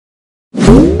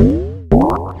What's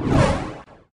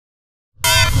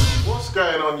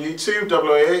going on YouTube?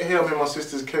 008 here, I'm with my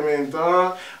sisters Kimmy and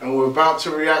Dara, and we're about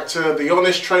to react to the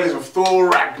honest trailers of Thor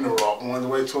Ragnarok. And when the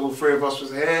way to all three of us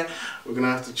was here, we're going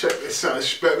to have to check this out.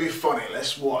 It's better be funny.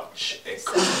 Let's watch it.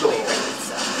 The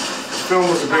film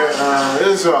was a bit, it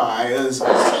was alright, it was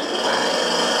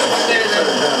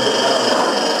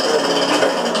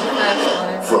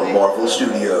From Marvel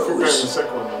Studios. the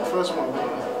second one, the first one.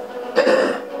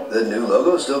 The new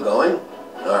logo is still going?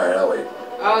 Alright, I'll wait.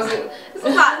 It's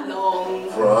not long.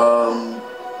 From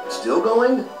still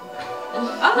going?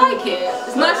 I like it.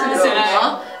 It's nice in the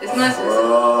cinema. It's nice in the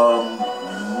cinema.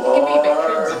 It can be a bit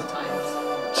cringe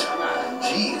sometimes.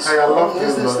 Jeez, Hey, I love what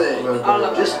is this thing? I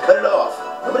love Just cut it off.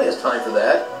 Nobody has time for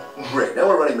that. Great, now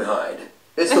we're running behind.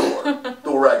 It's Thor.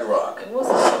 Thor Ragnarok.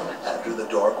 After the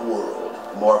Dark World,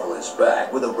 Marvel is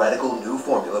back with a radical new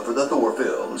formula for the Thor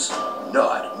films.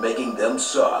 Not making them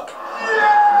suck.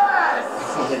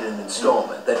 In an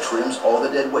installment that trims all the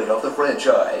dead weight off the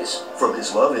franchise, from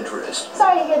his love interest,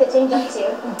 Sorry to hear that Jane jumped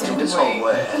you. to his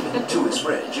homeland, to his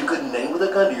friends you couldn't name with a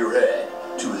gun to your head,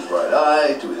 to his right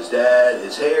eye, to his dad,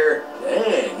 his hair,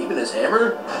 dang, even his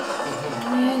hammer.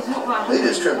 They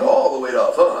just trimmed all the weight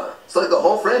off, huh? It's like the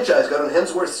whole franchise got on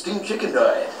Hemsworth's steamed chicken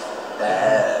diet.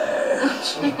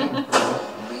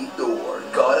 Meet Thor,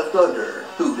 God of Thunder,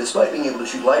 who, despite being able to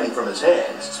shoot lightning from his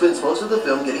hands, spends most of the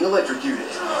film getting electrocuted.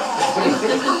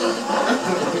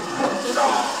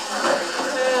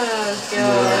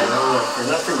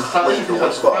 When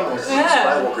Thor's father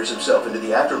Skywalkers himself into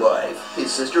the afterlife,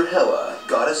 his sister Hela,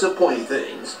 goddess of pointy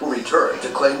things, will return to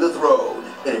claim the throne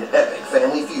in an epic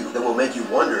family feud that will make you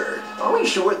wonder, are we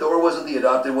sure Thor wasn't the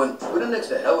adopted one? Put him next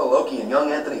to Hela, Loki, and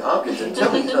young Anthony Hopkins and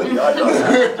tell me he's not the odd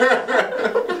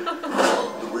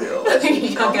As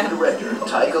the director,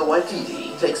 Taika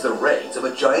Waititi takes the reins of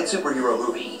a giant superhero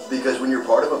movie. Because when you're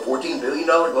part of a $14 billion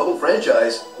global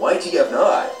franchise, why TF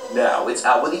not? Now it's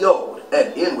out with the old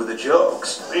and in with the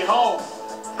jokes. Behold,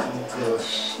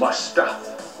 my stuff.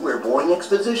 Where boring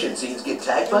exposition scenes get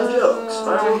tagged by jokes.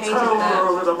 I will tower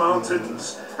over the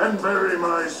mountains and bury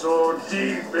my sword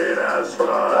deep in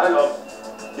Asgard. Hang on.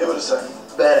 Give it a second.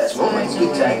 Badass moments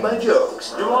get tagged by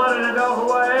jokes. You wanted to know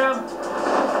who I am?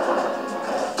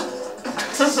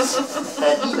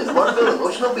 And even heartfelt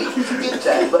emotional beats get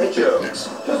tagged by jokes.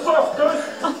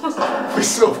 We're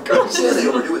so good. Yeah, they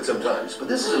overdo it sometimes, but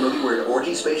this is a movie where an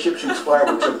orgy spaceship shoots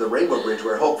fireworks over the Rainbow Bridge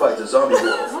where Hulk fights a zombie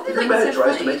wolf. If your man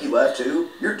tries to make you laugh too,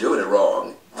 you're doing it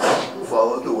wrong.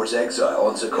 Follow Thor's exile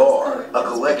on Sakaar, a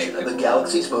collection of the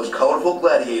galaxy's most colorful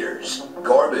gladiators,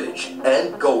 garbage,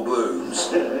 and Goldblums.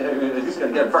 Who's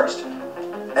gonna get it first?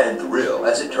 And thrill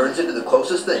as it turns into the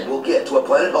closest thing we'll get to a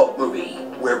Planet Hulk movie,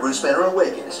 where Bruce Banner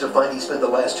awakens to find he spent the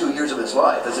last 2 years of his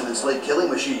life as an enslaved killing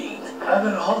machine. I've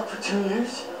been a Hulk for 2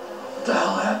 years? What the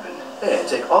hell happened? And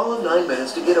take all of 9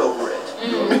 minutes to get over it.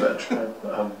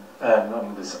 I'm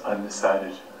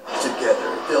undecided.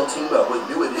 Together, they'll team up with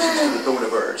new additions to the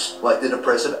Thorniverse, like the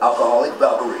depressive alcoholic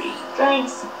Valkyrie.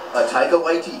 Thanks. A Taika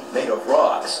Waititi made of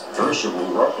rocks.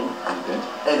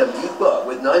 And a mute bug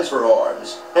with knives for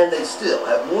arms. And they still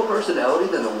have more personality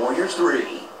than the Warriors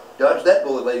 3. Dodge that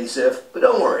bullet, Lady Sif, but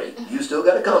don't worry, you still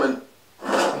got it coming.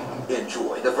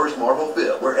 Enjoy the first Marvel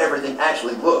film where everything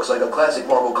actually looks like a classic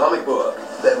Marvel comic book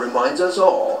that reminds us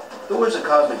all Thor's a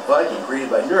cosmic Viking created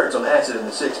by nerds on acid in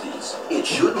the 60s. It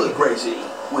should look crazy,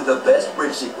 with the best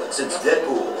bridge sequence since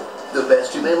Deadpool, the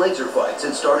best two-man laser fight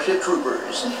since Starship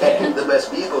Troopers, and the best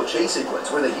vehicle chase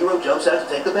sequence where the hero jumps out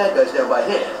to take the bad guys down by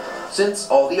hand since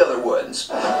all the other ones.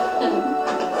 Come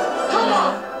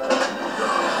on!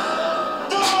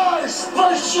 Die,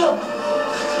 spaceship!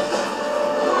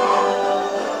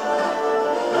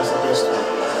 That's the best one.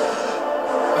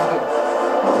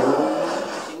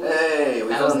 Hey, we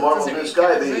found Marvel's new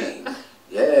Sky Beam.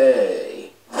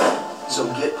 Yay. So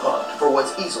get pumped for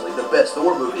what's easily the best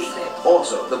Thor movie,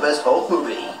 also the best Hulk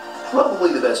movie,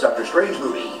 probably the best Doctor Strange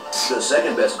movie, the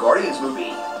second best Guardians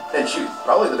movie, and shoot,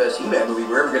 probably the best He-Man movie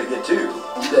we're ever going to get to,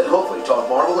 that hopefully taught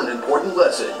Marvel an important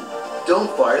lesson. Don't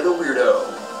fire the weirdo.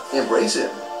 Embrace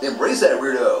him. Embrace that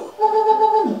weirdo.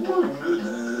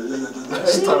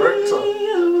 That's director.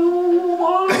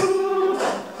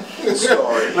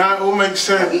 Sorry. That all makes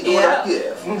sense. Yeah.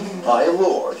 I am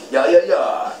Lord.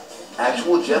 Ya.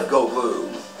 Actual Jeff Goldblum.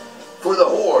 For the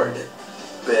Horde.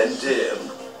 Ben Tim.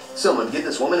 Someone get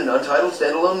this woman an untitled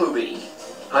standalone movie.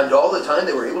 Timed all the time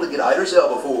they were able to get Idris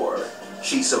Elba for.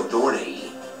 She's so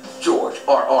dorny. George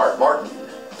R.R. Martin.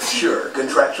 Sure,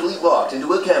 contractually locked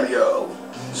into a cameo.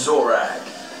 Zorak.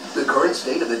 The current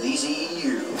state of the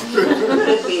DCEU. Could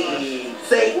it be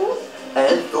Satan?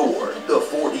 And Thor, the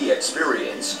 4D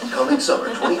experience, coming summer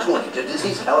 2020 to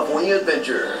Disney's California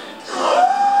Adventure.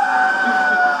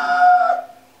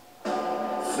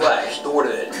 Flash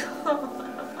Thornton.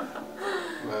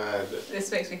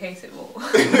 This makes me hate it more.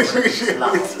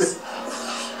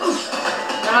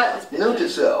 Note to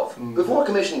self, before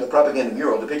commissioning a propaganda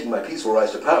mural depicting my peaceful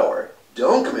rise to power,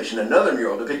 don't commission another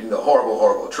mural depicting the horrible,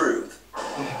 horrible truth.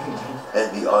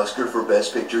 And the Oscar for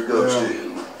Best Picture goes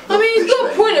to... I mean, he's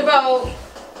got a point about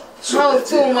how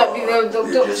Thor might be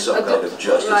You're just some kind of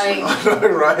justice. like, I know,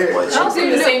 right? I was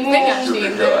doing the same thing actually.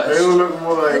 They all look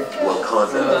more like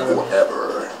Wakanda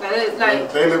forever.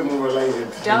 Like they look more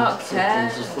related. dark hair,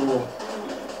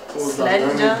 Thor's like the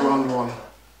only slender. blonde one.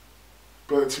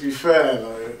 But to be fair,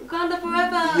 though, Wakanda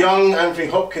forever. young Anthony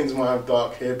Hopkins might have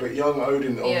dark hair, but young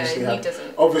Odin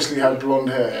obviously had blonde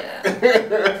hair.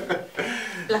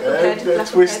 They're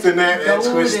twisting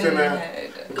it.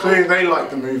 Clearly, they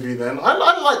liked the movie then. I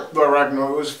liked the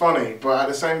Ragnarok. It was funny, but at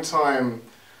the same time,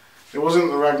 it wasn't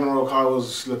the Ragnarok I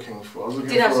was looking for. I was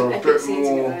looking for a bit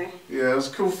more. Yeah, it was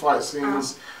cool fight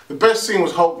scenes. The best scene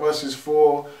was Hulk versus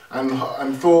Thor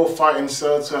and Thor fighting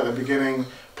Surtur at the beginning.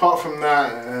 Apart from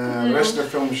that, the rest of the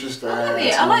film was just.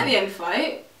 I like the end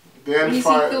fight. The end You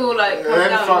fight. see Thor like The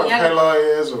end fight with Hela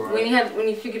is alright. when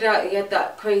he figured out he had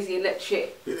that crazy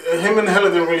electric. Him and Hela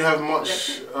didn't really have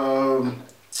much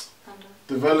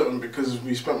development because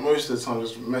we spent most of the time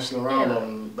just messing around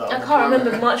on that. I can't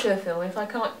remember much of the film. If I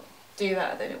can't do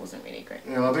that, then it wasn't really great.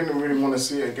 Yeah, I didn't really want to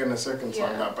see it again a second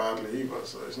time that badly either,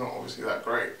 so it's not obviously that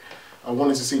great. I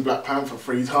wanted to see Black Panther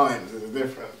 3 times, there's a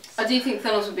difference. I do think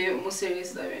Thanos would be a bit more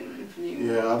serious though in Infinity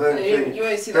War. Yeah, I don't think... You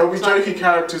won't see there'll be that jokey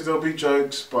characters, there'll be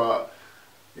jokes, but...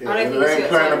 Yeah, I don't think they ain't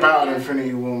playing about in yeah.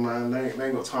 Infinity War, man. They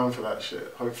ain't got time for that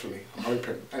shit, hopefully. I'm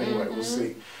hoping. Anyway, we'll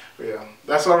see. But yeah,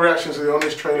 that's our reaction to the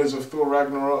honest trailers of Thor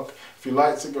Ragnarok. If you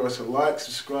liked it, give us a like,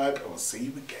 subscribe, and we'll see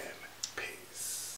you again.